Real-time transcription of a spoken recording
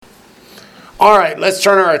All right, let's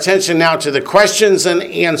turn our attention now to the questions and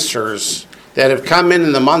answers that have come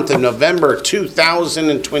in the month of November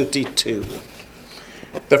 2022.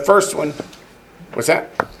 The first one, what's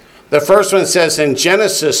that? The first one says in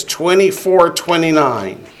Genesis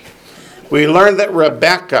 24:29, we learn that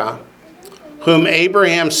Rebekah, whom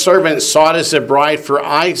Abraham's servant sought as a bride for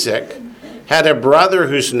Isaac, had a brother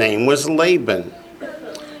whose name was Laban.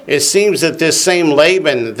 It seems that this same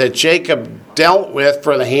Laban that Jacob dealt with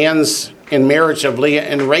for the hands in marriage of Leah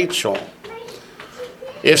and Rachel.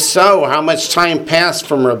 If so, how much time passed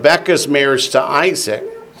from Rebekah's marriage to Isaac,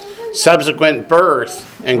 subsequent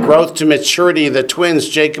birth, and growth to maturity of the twins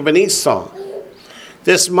Jacob and Esau?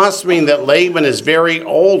 This must mean that Laban is very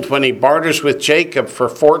old when he barters with Jacob for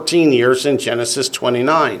 14 years in Genesis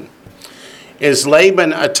 29. Is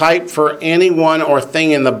Laban a type for anyone or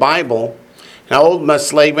thing in the Bible? How old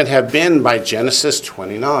must Laban have been by Genesis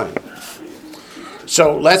 29?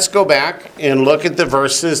 So let's go back and look at the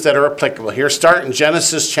verses that are applicable. Here, start in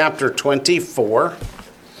Genesis chapter 24,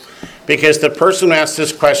 because the person who asked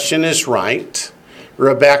this question is right.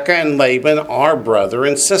 Rebekah and Laban are brother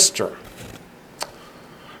and sister.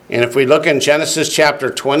 And if we look in Genesis chapter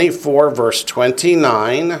 24, verse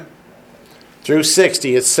 29 through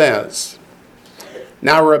 60, it says,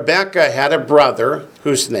 Now Rebekah had a brother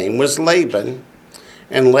whose name was Laban,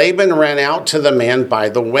 and Laban ran out to the man by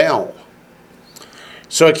the well.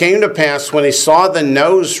 So it came to pass when he saw the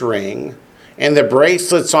nose ring and the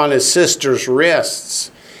bracelets on his sister's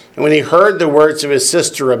wrists, and when he heard the words of his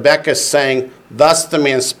sister Rebekah saying, Thus the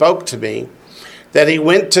man spoke to me, that he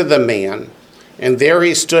went to the man, and there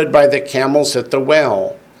he stood by the camels at the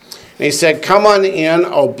well. And he said, Come on in,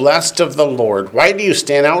 O blessed of the Lord. Why do you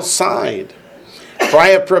stand outside? For I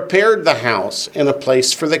have prepared the house and a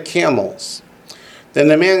place for the camels. Then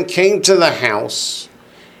the man came to the house,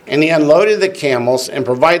 and he unloaded the camels and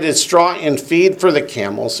provided straw and feed for the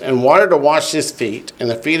camels and water to wash his feet and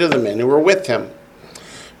the feet of the men who were with him.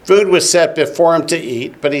 Food was set before him to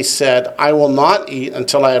eat, but he said, I will not eat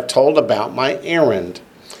until I have told about my errand.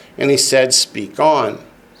 And he said, Speak on.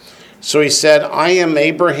 So he said, I am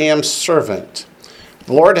Abraham's servant.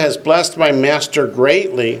 The Lord has blessed my master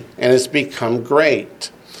greatly and has become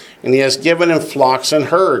great. And he has given him flocks and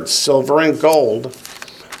herds, silver and gold,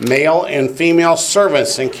 male and female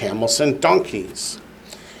servants, and camels and donkeys.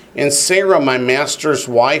 And Sarah, my master's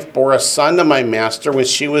wife, bore a son to my master when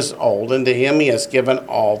she was old, and to him he has given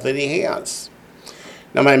all that he has.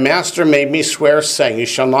 Now my master made me swear, saying, You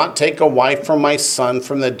shall not take a wife for my son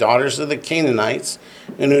from the daughters of the Canaanites,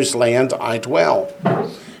 in whose land I dwell.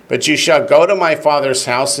 But you shall go to my father's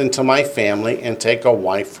house and to my family, and take a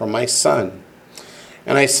wife for my son.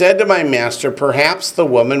 And I said to my master, Perhaps the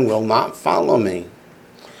woman will not follow me.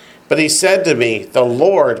 But he said to me, The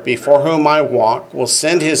Lord, before whom I walk, will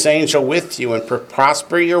send his angel with you and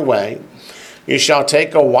prosper your way. You shall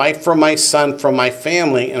take a wife for my son from my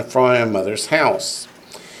family and from my mother's house.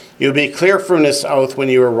 You will be clear from this oath when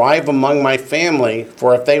you arrive among my family,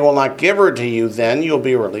 for if they will not give her to you, then you will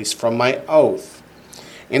be released from my oath.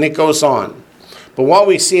 And it goes on. But what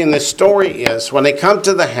we see in this story is when they come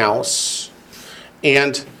to the house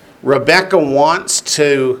and Rebekah wants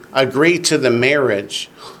to agree to the marriage,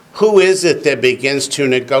 who is it that begins to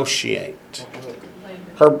negotiate?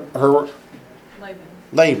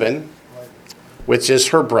 Laban, which is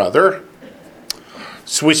her brother,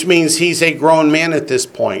 which means he's a grown man at this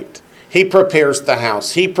point. He prepares the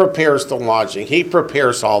house. He prepares the lodging. He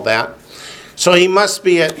prepares all that. So he must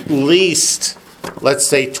be at least, let's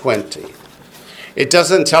say, 20. It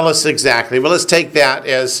doesn't tell us exactly, but let's take that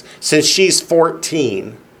as, since she's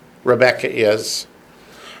 14, Rebekah is,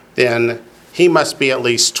 then he must be at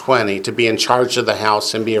least 20 to be in charge of the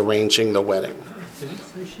house and be arranging the wedding. Did it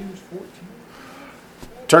say she was 14?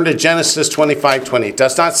 Turn to Genesis 25:20. It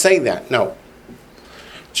does not say that, no.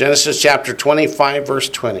 Genesis chapter 25, verse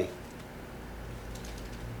 20.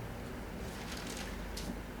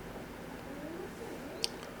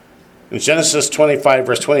 In Genesis 25,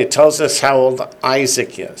 verse 20, it tells us how old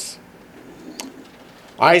Isaac is.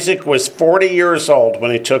 Isaac was 40 years old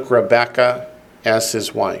when he took Rebekah as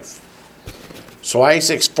his wife. So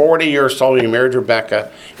Isaac's 40 years old when he married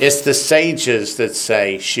Rebekah. It's the sages that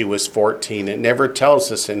say she was 14. It never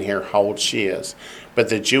tells us in here how old she is. But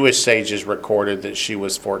the Jewish sages recorded that she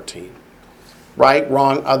was 14. Right,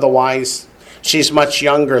 wrong, otherwise, she's much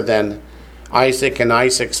younger than Isaac, and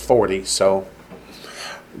Isaac's 40. So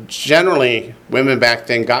generally, women back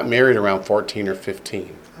then got married around 14 or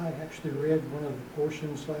 15. I actually read one of the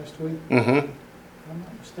portions last week. Mm-hmm. If I'm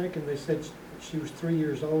not mistaken, they said she was 3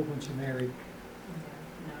 years old when she married.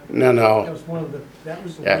 No, no. That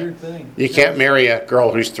was the Yeah. weird thing. You can't marry a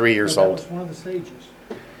girl who's 3 years That old. was one of the sages.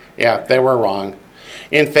 Yeah, they were wrong.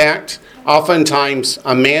 In fact, oftentimes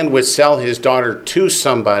a man would sell his daughter to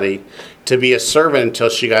somebody to be a servant until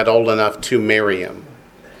she got old enough to marry him.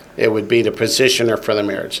 It would be to position her for the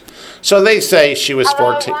marriage. So they say she was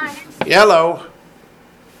Hello, 14. Ryan. Hello.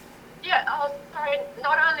 Yeah, oh, sorry,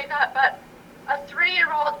 not only that, but a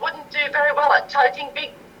 3-year-old wouldn't do very well at toting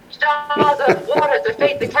big jars of water to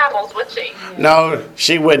feed the camels, would she? No,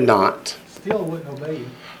 she would not. Still wouldn't obey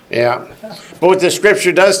him. Yeah. But what the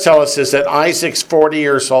scripture does tell us is that Isaac's 40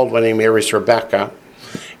 years old when he marries Rebekah.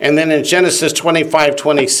 And then in Genesis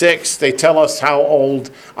 25:26, they tell us how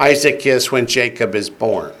old Isaac is when Jacob is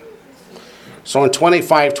born. So in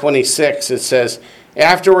 25:26, it says,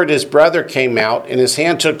 afterward his brother came out, and his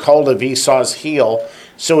hand took hold of Esau's heel,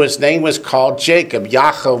 so his name was called Jacob,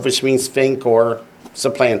 Yaakov, which means fink or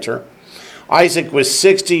supplanter. Isaac was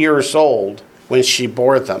 60 years old when she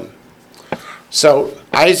bore them. So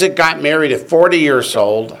Isaac got married at 40 years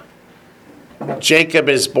old. Jacob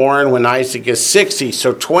is born when Isaac is 60,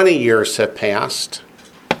 so 20 years have passed.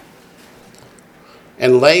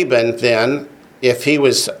 And Laban then, if he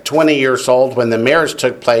was 20 years old when the marriage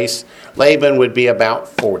took place, Laban would be about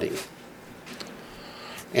 40.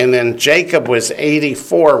 And then Jacob was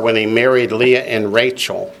 84 when he married Leah and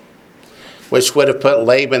Rachel, which would have put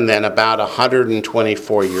Laban then about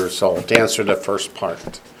 124 years old, to answer the first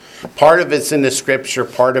part. Part of it's in the scripture,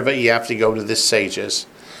 part of it you have to go to the sages.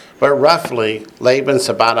 But roughly, Laban's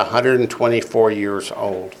about 124 years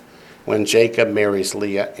old when Jacob marries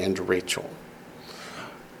Leah and Rachel.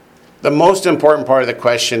 The most important part of the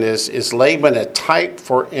question is Laban a type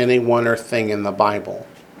for anyone or thing in the Bible?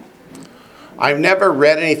 I've never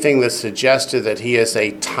read anything that suggested that he is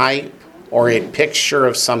a type or a picture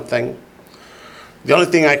of something. The only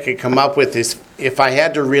thing I could come up with is if I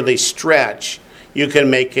had to really stretch, you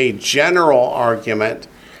can make a general argument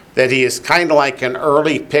that he is kind of like an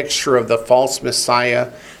early picture of the false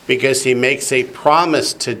Messiah because he makes a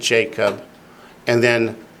promise to Jacob and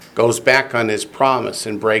then goes back on his promise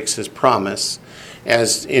and breaks his promise.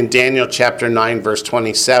 As in Daniel chapter 9, verse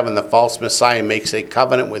 27, the false Messiah makes a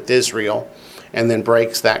covenant with Israel and then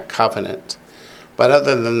breaks that covenant. But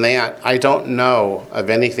other than that, I don't know of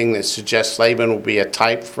anything that suggests Laban will be a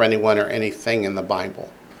type for anyone or anything in the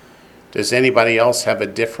Bible. Does anybody else have a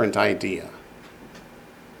different idea?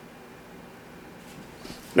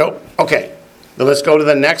 Nope. Okay. Now let's go to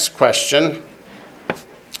the next question.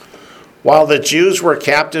 While the Jews were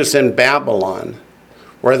captives in Babylon,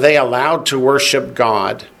 were they allowed to worship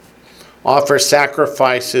God, offer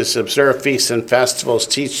sacrifices, observe feasts and festivals,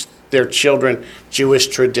 teach their children Jewish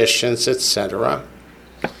traditions, etc.?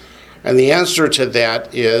 And the answer to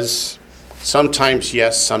that is sometimes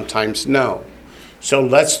yes, sometimes no. So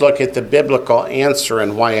let's look at the biblical answer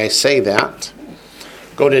and why I say that.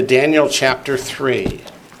 Go to Daniel chapter 3.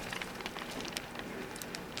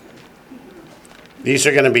 These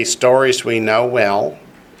are going to be stories we know well,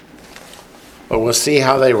 but we'll see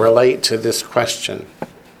how they relate to this question.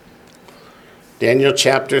 Daniel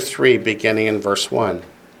chapter 3, beginning in verse 1.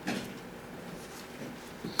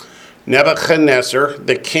 Nebuchadnezzar,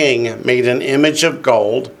 the king, made an image of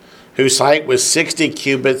gold, whose height was 60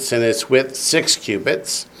 cubits and its width 6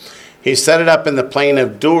 cubits. He set it up in the plain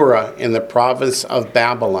of Dura in the province of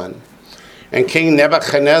Babylon. And King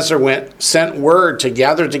Nebuchadnezzar sent word to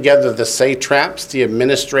gather together the satraps, the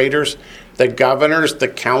administrators, the governors, the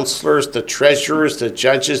counselors, the treasurers, the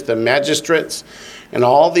judges, the magistrates, and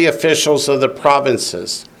all the officials of the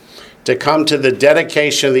provinces to come to the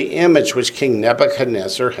dedication of the image which King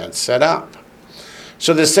Nebuchadnezzar had set up.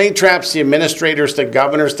 So the satraps, the administrators, the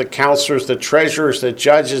governors, the counselors, the treasurers, the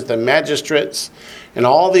judges, the magistrates, and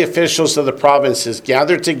all the officials of the provinces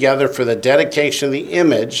gathered together for the dedication of the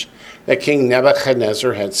image that King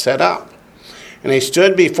Nebuchadnezzar had set up. And they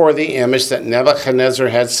stood before the image that Nebuchadnezzar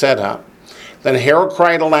had set up. Then Herod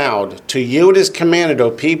cried aloud, "To you it is commanded, O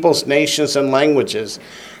peoples, nations, and languages,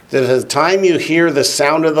 that at the time you hear the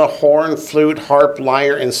sound of the horn, flute, harp,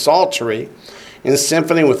 lyre, and psaltery, in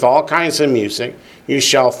symphony with all kinds of music, you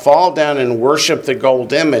shall fall down and worship the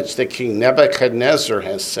gold image that King Nebuchadnezzar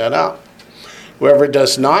has set up. Whoever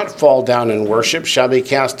does not fall down and worship shall be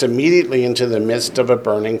cast immediately into the midst of a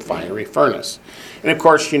burning fiery furnace." And of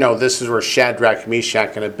course, you know, this is where Shadrach,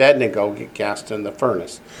 Meshach, and Abednego get cast in the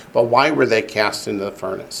furnace. But why were they cast into the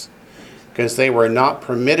furnace? Because they were not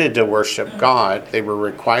permitted to worship God. They were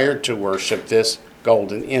required to worship this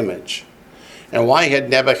golden image. And why had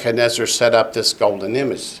Nebuchadnezzar set up this golden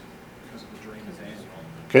image?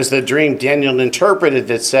 Because the dream Daniel interpreted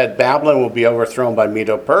that said Babylon will be overthrown by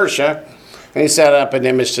Medo-Persia. And he set up an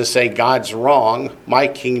image to say, God's wrong, my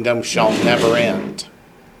kingdom shall never end.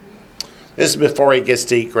 This is before he gets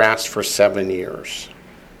to eat grass for 7 years.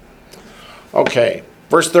 Okay,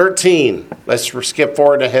 verse 13. Let's skip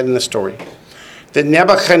forward ahead in the story. Then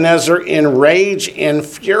Nebuchadnezzar, in rage and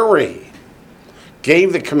fury,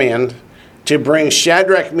 gave the command to bring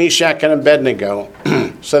Shadrach, Meshach, and Abednego.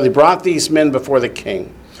 So they brought these men before the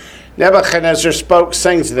king. Nebuchadnezzar spoke,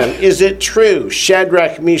 saying to them, Is it true,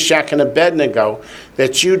 Shadrach, Meshach, and Abednego,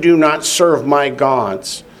 that you do not serve my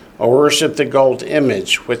gods, or worship the gold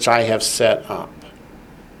image which I have set up?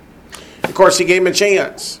 Of course, he gave him a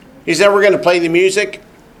chance. He said, we're going to play the music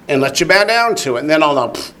and let you bow down to it. And then I'll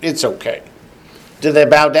know, it's okay. Did they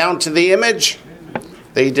bow down to the image?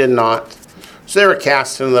 They did not. So they were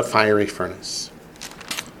cast into the fiery furnace.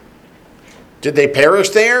 Did they perish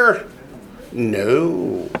there?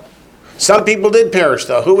 No. Some people did perish,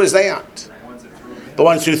 though. Who was that? The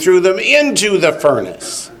ones who threw them into the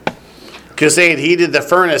furnace, because they had heated the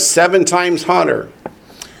furnace 7 times hotter.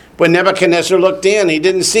 When Nebuchadnezzar looked in, he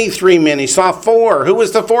didn't see 3 men. He saw 4. Who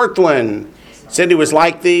was the 4th one? He said he was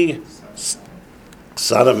like the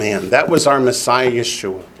Son of Man. That was our Messiah,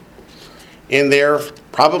 Yeshua. In there,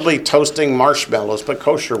 probably toasting marshmallows, but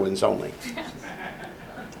kosher ones only.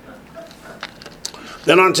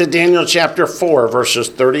 Then on to Daniel chapter 4, verses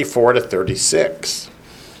 34 to 36.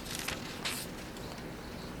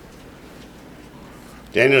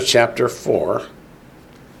 Daniel chapter 4,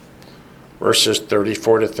 verses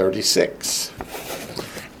 34 to 36.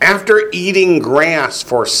 After eating grass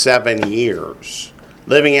for 7 years,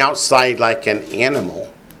 living outside like an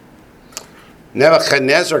animal,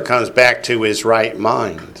 Nebuchadnezzar comes back to his right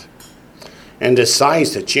mind and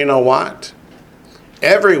decides that, you know what?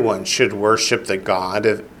 Everyone should worship the God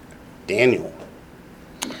of Daniel.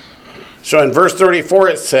 So in verse 34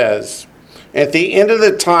 it says, At the end of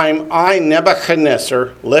the time, I,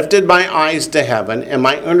 Nebuchadnezzar, lifted my eyes to heaven, and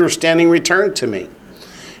my understanding returned to me.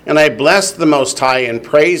 And I blessed the Most High, and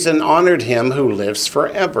praised and honored him who lives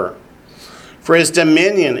forever. For his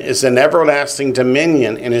dominion is an everlasting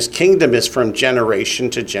dominion, and his kingdom is from generation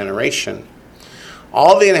to generation.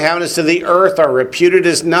 All the inhabitants of the earth are reputed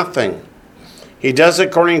as nothing. He does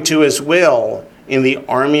according to his will in the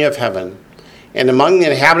army of heaven. And among the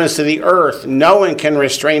inhabitants of the earth, no one can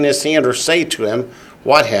restrain his hand or say to him,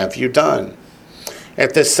 What have you done?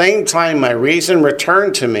 At the same time, my reason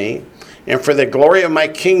returned to me, and for the glory of my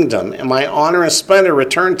kingdom, and my honor and splendor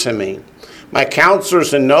returned to me. My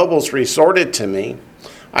counselors and nobles resorted to me.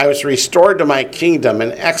 I was restored to my kingdom,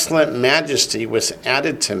 and excellent majesty was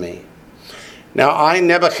added to me. Now I,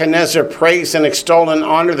 Nebuchadnezzar, praise and extol and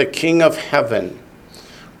honor the King of heaven,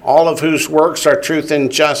 all of whose works are truth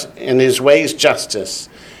and his ways justice,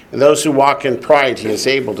 and those who walk in pride he is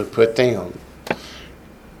able to put down.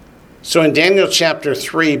 So in Daniel chapter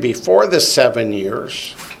 3, before the 7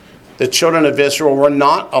 years, the children of Israel were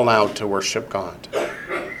not allowed to worship God.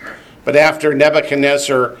 But after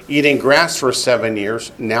Nebuchadnezzar eating grass for 7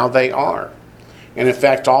 years, now they are. And in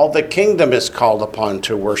fact, all the kingdom is called upon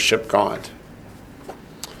to worship God.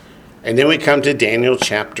 And then we come to Daniel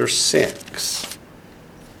chapter 6,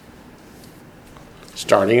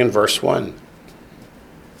 starting in verse 1.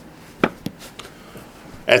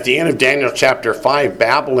 At the end of Daniel chapter 5,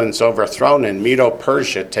 Babylon's overthrown and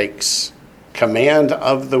Medo-Persia takes command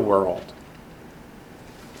of the world.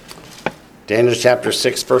 Daniel chapter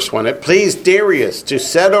 6, verse 1. It pleased Darius to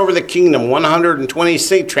set over the kingdom 120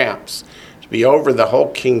 satraps to be over the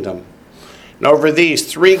whole kingdom, and over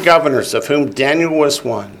these 3 governors, of whom Daniel was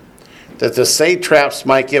one, that the satraps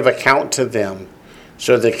might give account to them,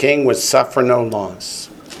 so the king would suffer no loss.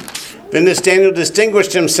 Then this Daniel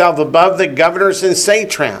distinguished himself above the governors and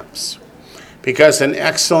satraps, because an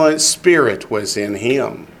excellent spirit was in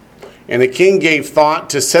him. And the king gave thought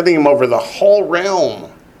to setting him over the whole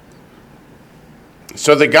realm.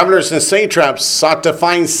 So the governors and satraps sought to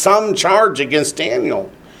find some charge against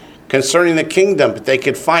Daniel concerning the kingdom, but they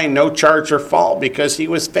could find no charge or fault, because he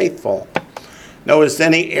was faithful. Nor was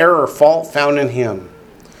any error or fault found in him.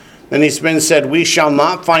 Then these men said, We shall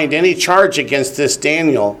not find any charge against this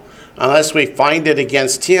Daniel, unless we find it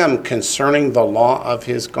against him concerning the law of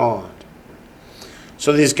his God.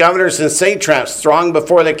 So these governors and satraps thronged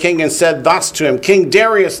before the king and said thus to him, King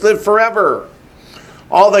Darius, live forever.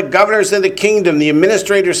 All the governors of the kingdom, the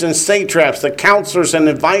administrators and satraps, the counselors and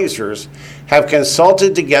advisors, have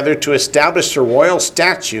consulted together to establish a royal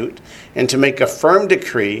statute and to make a firm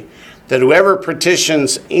decree that whoever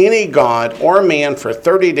petitions any god or man for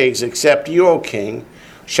 30 days except you, O king,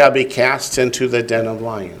 shall be cast into the den of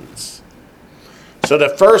lions. So the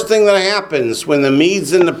first thing that happens when the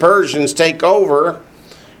Medes and the Persians take over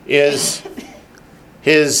is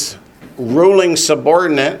his ruling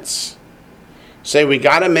subordinates say we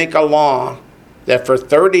got to make a law that for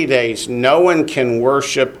 30 days no one can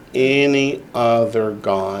worship any other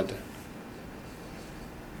god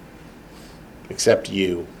except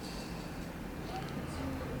you.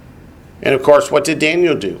 And of course, what did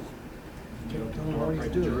Daniel do?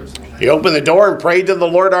 He opened the door and prayed to the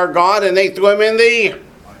Lord our God, and they threw him in the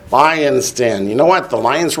lion's den. You know what? The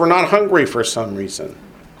lions were not hungry for some reason.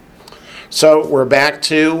 So we're back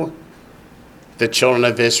to the children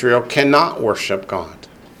of Israel cannot worship God.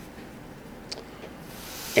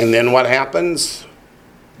 And then what happens?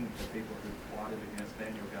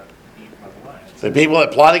 The people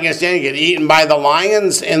that plot against Daniel get eaten by the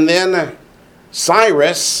lions. And then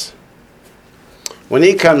Cyrus, when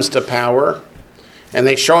he comes to power, and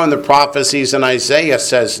they show him the prophecies in Isaiah,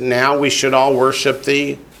 says, now we should all worship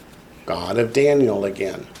the God of Daniel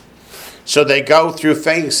again. So they go through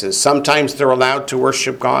phases. Sometimes they're allowed to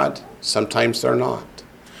worship God. Sometimes they're not.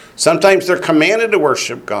 Sometimes they're commanded to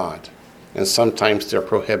worship God. And sometimes they're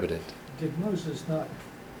prohibited. Did Moses not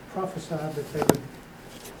prophesy that they would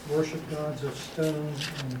worship gods of stone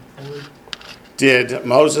and wood? Did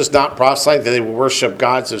Moses not prophesy that they would worship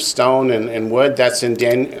gods of stone and wood? That's in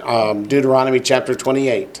Deuteronomy chapter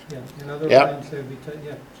 28. Yeah, in other lands they would be,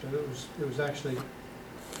 so it was actually,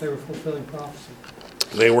 they were fulfilling prophecy.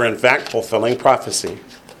 They were in fact fulfilling prophecy.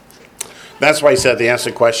 That's why he said the answer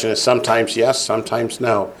to the question is sometimes yes, sometimes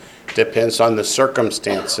no. Depends on the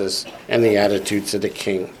circumstances and the attitudes of the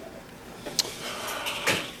king.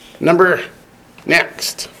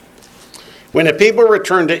 Next. When the people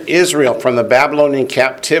returned to Israel from the Babylonian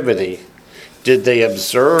captivity, did they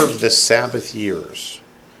observe the Sabbath years?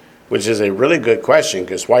 Which is a really good question,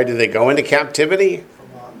 because why did they go into captivity?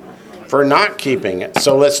 For not keeping it.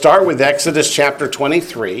 So let's start with Exodus chapter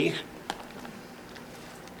 23.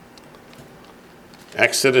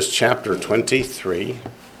 Exodus chapter 23,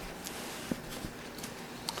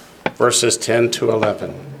 verses 10 to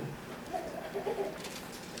 11.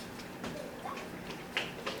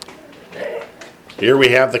 Here we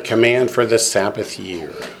have the command for the Sabbath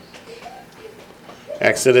year.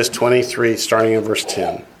 Exodus 23, starting in verse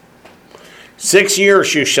 10. 6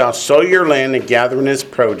 years you shall sow your land and gather in its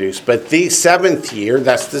produce, but the 7th year,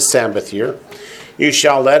 that's the Sabbath year, you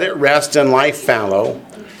shall let it rest and lie fallow,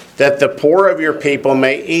 that the poor of your people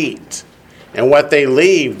may eat, and what they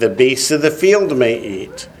leave the beasts of the field may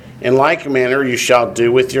eat. In like manner you shall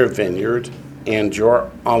do with your vineyard and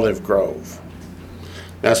your olive grove.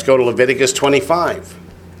 Now let's go to Leviticus 25.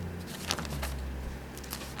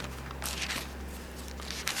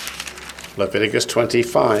 Leviticus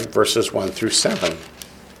 25, verses 1 through 7.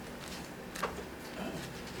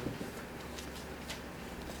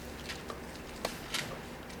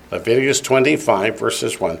 Leviticus 25,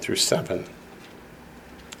 verses 1 through 7.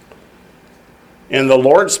 And the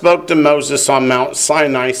Lord spoke to Moses on Mount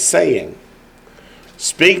Sinai, saying,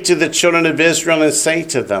 Speak to the children of Israel and say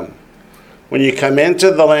to them, when you come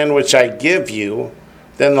into the land which I give you,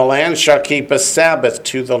 then the land shall keep a Sabbath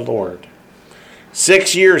to the Lord.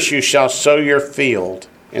 6 years you shall sow your field,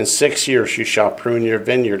 and 6 years you shall prune your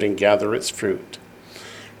vineyard and gather its fruit.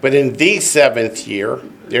 But in the 7th year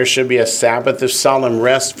there shall be a Sabbath of solemn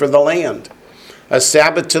rest for the land, a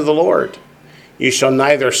Sabbath to the Lord. You shall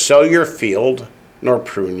neither sow your field nor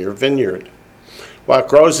prune your vineyard. What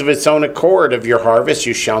grows of its own accord of your harvest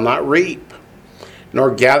you shall not reap,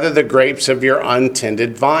 nor gather the grapes of your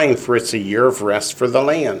untended vine, for it's a year of rest for the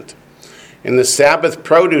land. And the Sabbath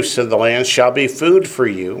produce of the land shall be food for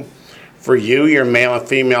you, your male and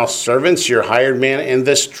female servants, your hired man, and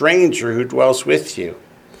the stranger who dwells with you.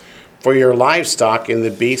 For your livestock and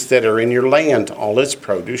the beasts that are in your land, all its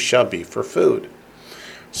produce shall be for food.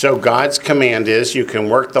 So God's command is you can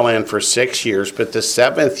work the land for 6 years, but the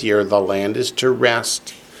 7th year the land is to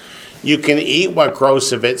rest. You can eat what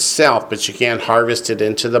grows of itself, but you can't harvest it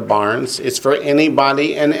into the barns. It's for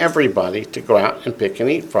anybody and everybody to go out and pick and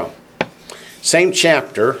eat from. Same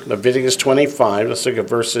chapter, Leviticus 25. Let's look at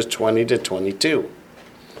verses 20 to 22.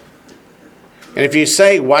 And if you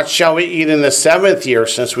say, what shall we eat in the 7th year,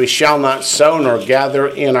 since we shall not sow nor gather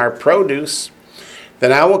in our produce?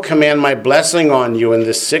 Then I will command my blessing on you in the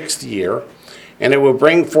 6th year, and it will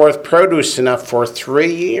bring forth produce enough for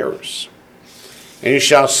 3 years. And you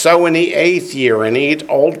shall sow in the 8th year and eat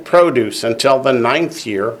old produce until the 9th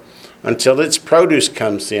year, until its produce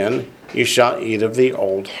comes in, you shall eat of the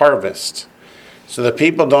old harvest. So the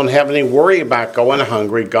people don't have any worry about going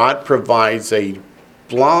hungry. God provides a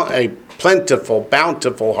plentiful,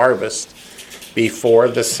 bountiful harvest before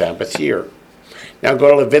the Sabbath year. Now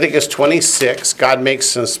go to Leviticus 26. God makes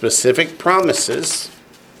some specific promises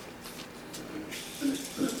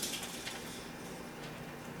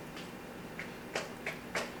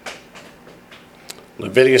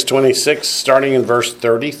Leviticus 26, starting in verse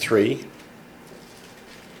 33.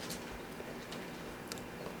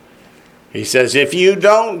 He says, if you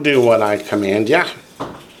don't do what I command you,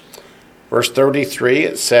 verse 33,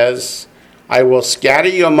 it says, I will scatter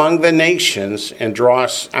you among the nations and draw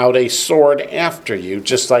out a sword after you,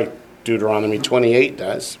 just like Deuteronomy 28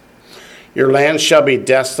 does. Your land shall be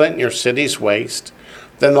desolate and your cities waste.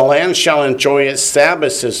 Then the land shall enjoy its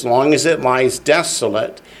Sabbaths as long as it lies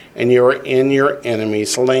desolate and you are in your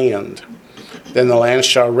enemy's land. Then the land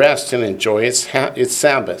shall rest and enjoy its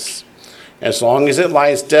Sabbaths. As long as it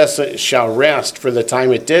lies desolate, it shall rest for the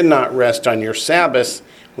time it did not rest on your Sabbaths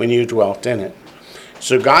when you dwelt in it.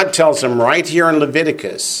 So God tells them right here in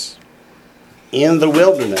Leviticus, in the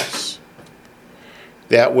wilderness,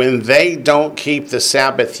 that when they don't keep the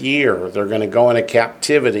Sabbath year, they're going to go into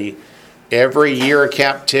captivity. Every year of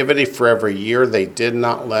captivity, for every year they did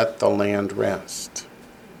not let the land rest.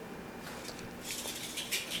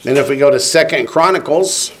 Then if we go to 2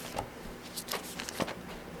 Chronicles,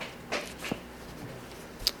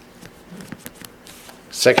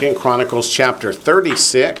 chapter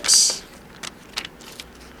 36,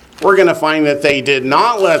 we're going to find that they did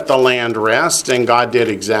not let the land rest, and God did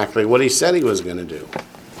exactly what he said he was going to do.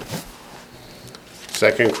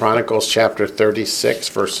 2 Chronicles chapter 36,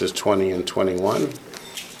 verses 20 and 21.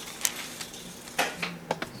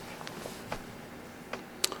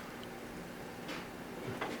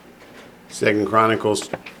 Second Chronicles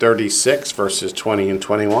 36, verses 20 and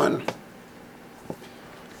 21.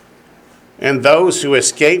 And those who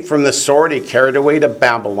escaped from the sword he carried away to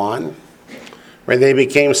Babylon, where they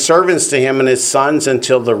became servants to him and his sons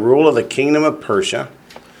until the rule of the kingdom of Persia,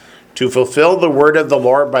 to fulfill the word of the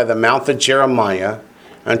Lord by the mouth of Jeremiah,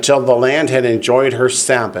 until the land had enjoyed her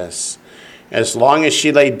Sabbaths. As long as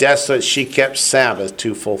she lay desolate, she kept Sabbath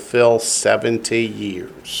to fulfill 70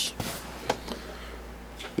 years.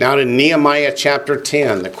 Now to Nehemiah chapter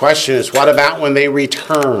 10. The question is, what about when they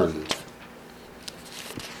returned?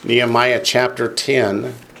 Nehemiah chapter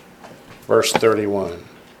 10, verse 31.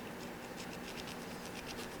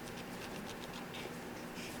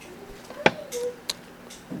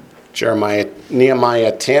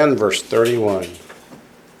 Nehemiah 10, verse 31.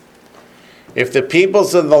 If the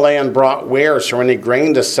peoples of the land brought wares or any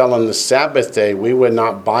grain to sell on the Sabbath day, we would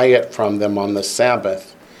not buy it from them on the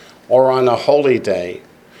Sabbath or on a holy day,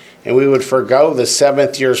 and we would forego the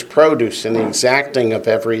 7th year's produce in the exacting of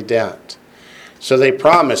every debt. So they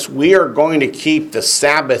promised, we are going to keep the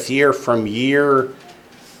Sabbath year from year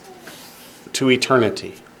to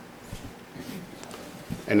eternity.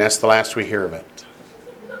 And that's the last we hear of it.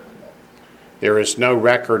 There is no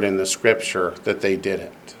record in the scripture that they did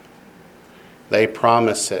it. They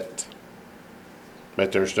promise it,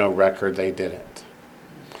 but there's no record they did it.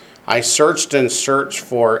 I searched and searched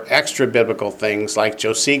for extra biblical things like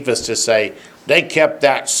Josephus to say, they kept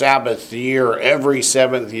that Sabbath year every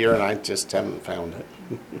 7th year, and I just haven't found it.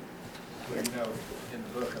 Well, you know, in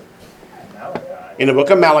the book of Malachi, In the book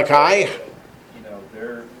of Malachi, you know,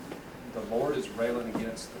 the Lord is railing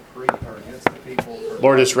against against the people for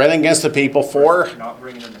Lord is railing against the people for not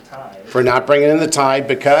bringing in the tithe. not bringing in the tithe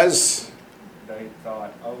because They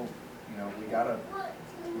thought, oh, you know, we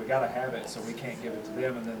gotta have it, so we can't give it to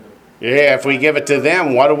them, and then if we give it to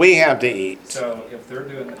them, what do we have to eat? so if they're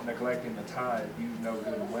neglecting the tithe, you know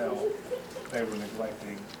good and well they were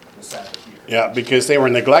neglecting the Sabbath year. Yeah, because they were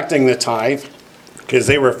neglecting the tithe because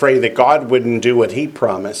they were afraid that God wouldn't do what he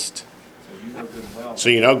promised. So you know good and well. So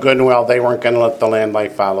you know good and well they weren't going to let the land lie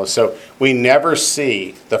fallow. So we never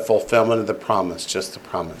see the fulfillment of the promise, just the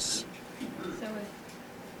promise. So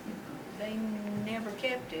if they never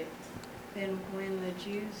kept it, then when the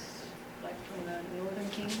Jews, like from the northern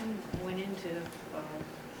kingdom, went into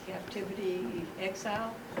captivity,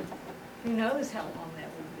 exile, who knows how long that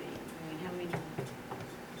would be? I mean, how many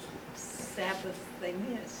Sabbaths they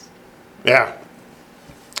missed. Yeah,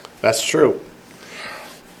 that's true.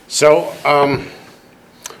 So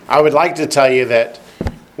I would like to tell you that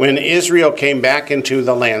when Israel came back into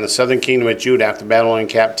the land, the southern kingdom of Judah after Babylonian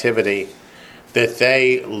captivity, that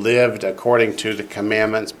they lived according to the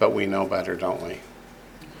commandments, but we know better, don't we?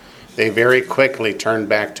 They very quickly turned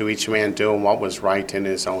back to each man doing what was right in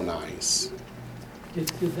his own eyes. Did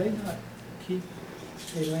they not keep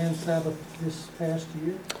a land Sabbath this past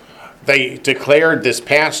year? They declared this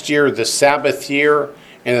past year the Sabbath year,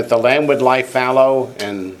 and that the land would lie fallow,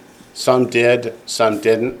 and some did, some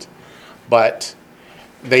didn't. But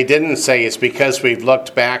they didn't say it's because we've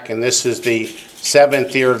looked back and this is the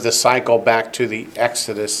 7th year of the cycle back to the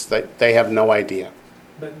Exodus. They have no idea.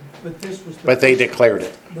 But this was But they declared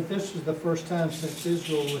it. But this was the first time since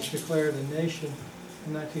Israel was declared a nation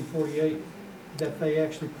in 1948 that they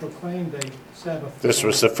actually proclaimed a Sabbath. This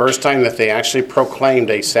was the first time that they actually proclaimed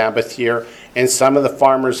a Sabbath year, and some of the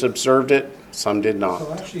farmers observed it, some did not.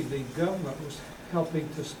 So actually, the government was helping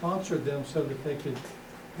to sponsor them so that they could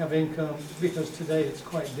have income, because today it's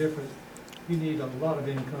quite different. You need a lot of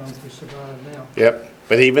income to survive now. Yep,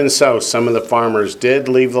 but even so, some of the farmers did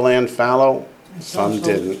leave the land fallow, And some sold-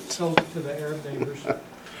 didn't. Sold it to the Arab neighbors,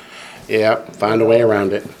 Yep, found a way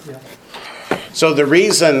around it. yeah. So the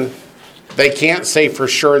reason they can't say for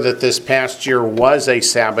sure that this past year was a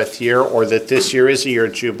Sabbath year or that this year is a year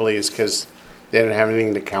of Jubilee is because they didn't have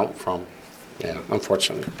anything to count from. Yeah,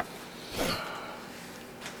 unfortunately.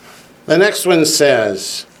 The next one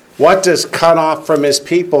says, what does cut off from his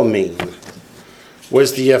people mean?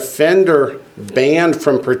 Was the offender banned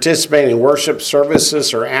from participating in worship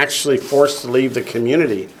services or actually forced to leave the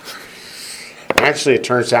community? Actually, it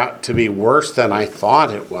turns out to be worse than I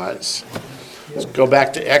thought it was. Let's go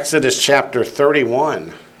back to Exodus chapter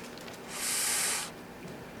 31.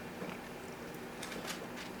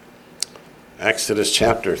 Exodus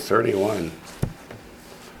chapter 31,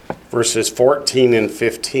 verses 14 and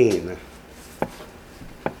 15.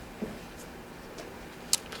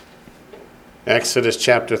 Exodus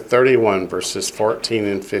chapter 31, verses 14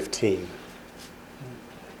 and 15.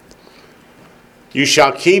 You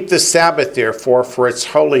shall keep the Sabbath, therefore, for it's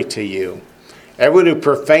holy to you. Everyone who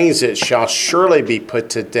profanes it shall surely be put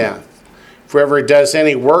to death. If whoever does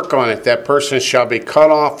any work on it, that person shall be cut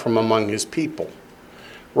off from among his people.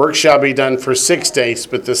 Work shall be done for 6 days,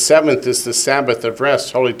 but the seventh is the Sabbath of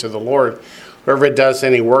rest, holy to the Lord. Whoever does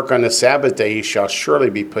any work on the Sabbath day, he shall surely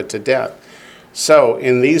be put to death. So,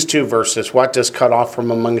 in these two verses, what does cut off from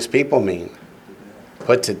among his people mean?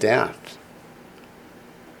 Put to death.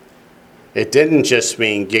 It didn't just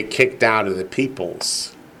mean get kicked out of the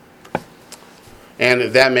peoples. And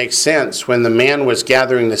that makes sense. When the man was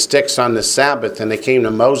gathering the sticks on the Sabbath and they came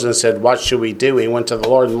to Moses and said, what should we do? He went to the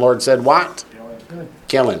Lord and the Lord said, what?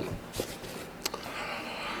 Kill him.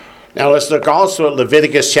 Now let's look also at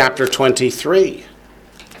Leviticus chapter 23.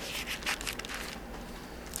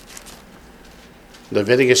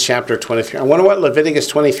 Leviticus chapter 23. I wonder what Leviticus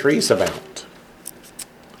 23 is about.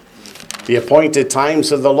 The appointed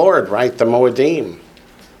times of the Lord, right? The Moedim.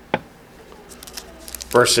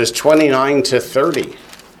 Verses 29 to 30.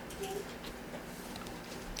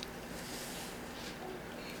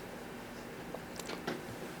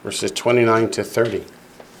 Verses 29 to 30.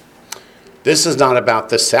 This is not about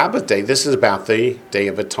the Sabbath day. This is about the Day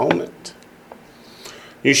of Atonement.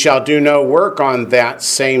 You shall do no work on that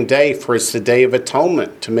same day, for it's the Day of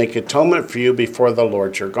Atonement, to make atonement for you before the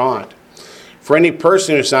Lord your God. For any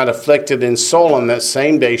person who is not afflicted in soul on that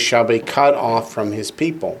same day shall be cut off from his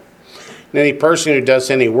people. And any person who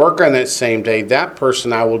does any work on that same day, that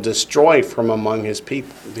person I will destroy from among his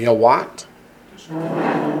people. You'll what?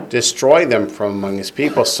 Destroy them from among his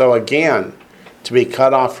people. So again, to be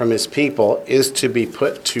cut off from his people is to be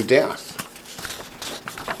put to death.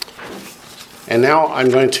 And now I'm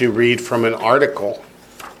going to read from an article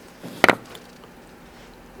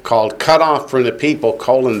called Cut Off from the People,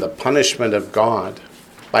 the Punishment of God,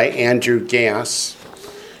 by Andrew Gass,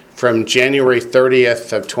 from January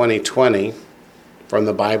 30th of 2020, from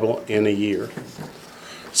the Bible in a Year.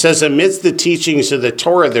 It says, amidst the teachings of the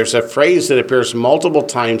Torah, there's a phrase that appears multiple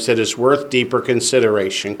times that is worth deeper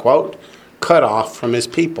consideration. Quote, cut off from his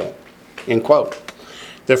people, end quote.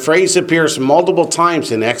 The phrase appears multiple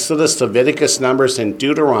times in Exodus, Leviticus, Numbers, and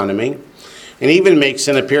Deuteronomy, and even makes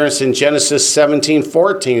an appearance in Genesis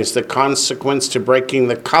 17:14 as the consequence to breaking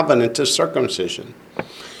the covenant of circumcision.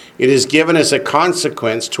 It is given as a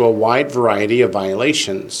consequence to a wide variety of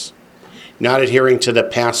violations. Not adhering to the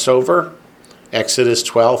Passover, Exodus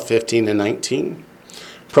 12:15 and 19.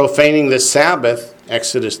 Profaning the Sabbath,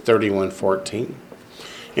 Exodus 31:14.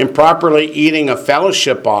 Improperly eating of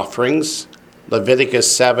fellowship offerings,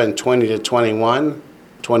 Leviticus 7:20 to 21,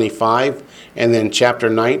 25, and then chapter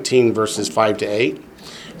 19, verses 5 to 8.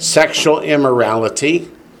 Sexual immorality,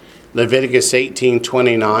 Leviticus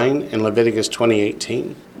 18:29 and Leviticus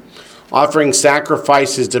 20:18. Offering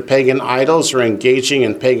sacrifices to pagan idols or engaging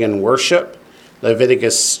in pagan worship,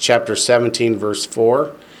 Leviticus chapter 17, verse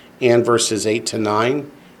 4, and verses 8 to 9,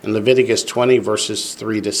 and Leviticus 20, verses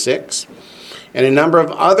 3 to 6, and a number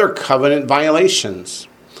of other covenant violations.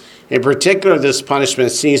 In particular, this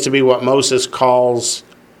punishment seems to be what Moses calls,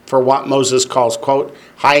 quote,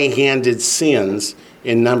 high-handed sins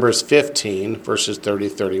in Numbers 15, verses 30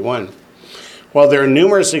 to 31. While there are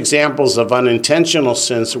numerous examples of unintentional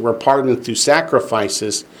sins that were pardoned through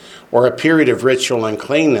sacrifices or a period of ritual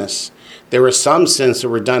uncleanness, there were some sins that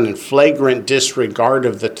were done in flagrant disregard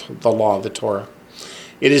of the law of the Torah.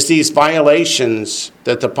 It is these violations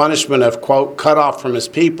that the punishment of, quote, cut off from his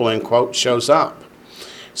people, end quote, shows up.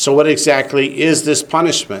 So what exactly is this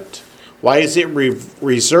punishment? Why is it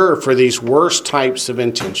reserved for these worst types of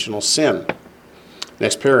intentional sin?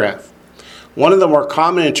 Next paragraph. One of the more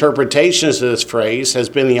common interpretations of this phrase has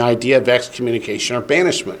been the idea of excommunication or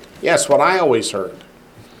banishment. Yes, what I always heard.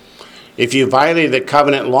 If you violated the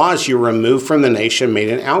covenant laws, you were removed from the nation, made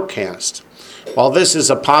an outcast. While this is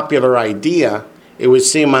a popular idea, it would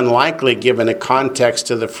seem unlikely given a context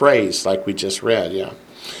to the phrase, like we just read, yeah.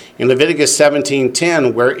 In Leviticus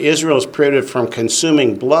 17:10, where Israel is prohibited from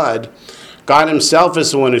consuming blood, God himself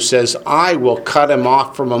is the one who says, I will cut him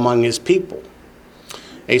off from among his people.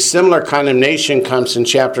 A similar condemnation comes in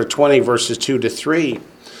chapter 20, verses 2 to 3,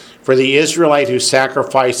 for the Israelite who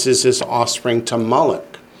sacrifices his offspring to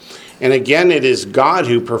Moloch. And again, it is God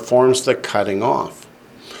who performs the cutting off.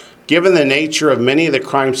 Given the nature of many of the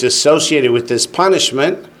crimes associated with this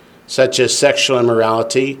punishment, such as sexual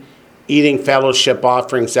immorality, eating fellowship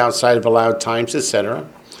offerings outside of allowed times, etc.,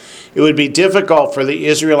 it would be difficult for the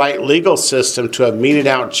Israelite legal system to have meted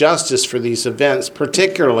out justice for these events,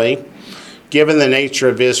 particularly given the nature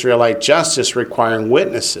of Israelite justice requiring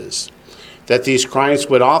witnesses, that these crimes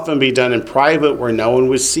would often be done in private where no one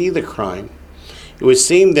would see the crime. It would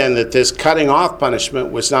seem then that this cutting off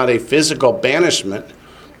punishment was not a physical banishment,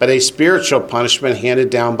 but a spiritual punishment handed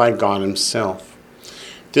down by God himself.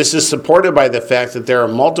 This is supported by the fact that there are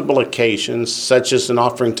multiple occasions, such as an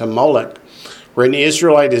offering to Moloch, where an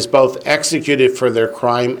Israelite is both executed for their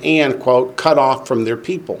crime and, quote, cut off from their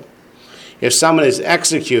people. If someone is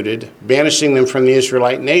executed, banishing them from the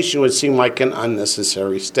Israelite nation would seem like an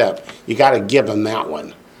unnecessary step. You got to give them that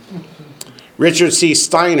one. Richard C.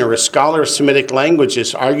 Steiner, a scholar of Semitic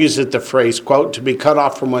languages, argues that the phrase, quote, to be cut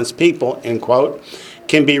off from one's people, end quote,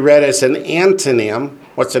 can be read as an antonym.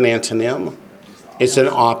 What's an antonym? It's an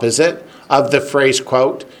opposite of the phrase,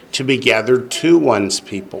 quote, to be gathered to one's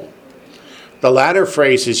people. The latter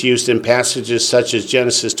phrase is used in passages such as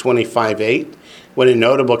Genesis 25:8, when a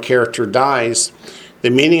notable character dies.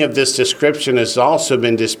 The meaning of this description has also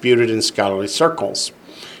been disputed in scholarly circles.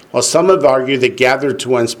 While some have argued that gathered to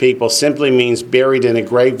one's people simply means buried in a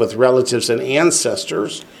grave with relatives and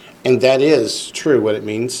ancestors, and that is true what it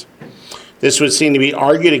means, this would seem to be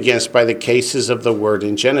argued against by the cases of the word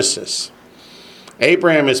in Genesis.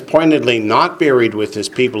 Abraham is pointedly not buried with his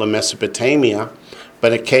people in Mesopotamia,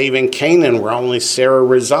 but a cave in Canaan where only Sarah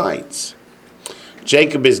resides.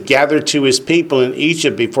 Jacob is gathered to his people in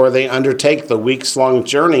Egypt before they undertake the weeks-long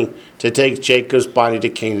journey to take Jacob's body to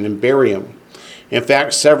Canaan and bury him. In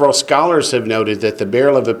fact, several scholars have noted that the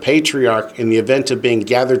burial of a patriarch in the event of being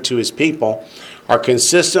gathered to his people are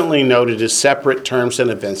consistently noted as separate terms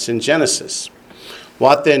and events in Genesis.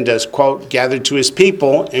 What then does, quote, gathered to his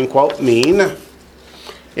people, end quote, mean?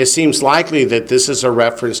 It seems likely that this is a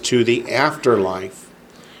reference to the afterlife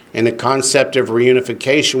and the concept of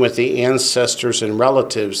reunification with the ancestors and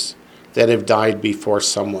relatives that have died before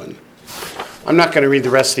someone. I'm not going to read the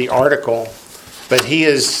rest of the article, but he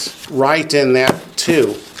is right in that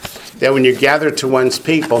too, that when you're gathered to one's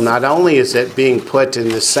people, not only is it being put in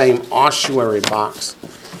the same ossuary box,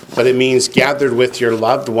 but it means gathered with your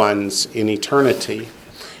loved ones in eternity.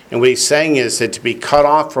 And what he's saying is that to be cut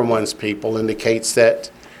off from one's people indicates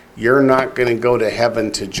that you're not going to go to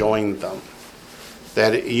heaven to join them.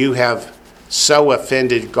 That you have so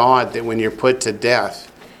offended God that when you're put to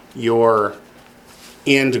death, your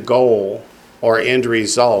end goal or end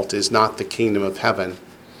result is not the kingdom of heaven,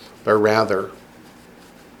 but rather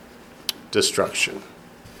destruction.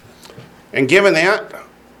 And given that,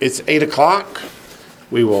 it's 8 o'clock.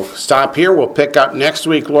 We will stop here. We'll pick up next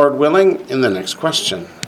week, Lord willing, in the next question.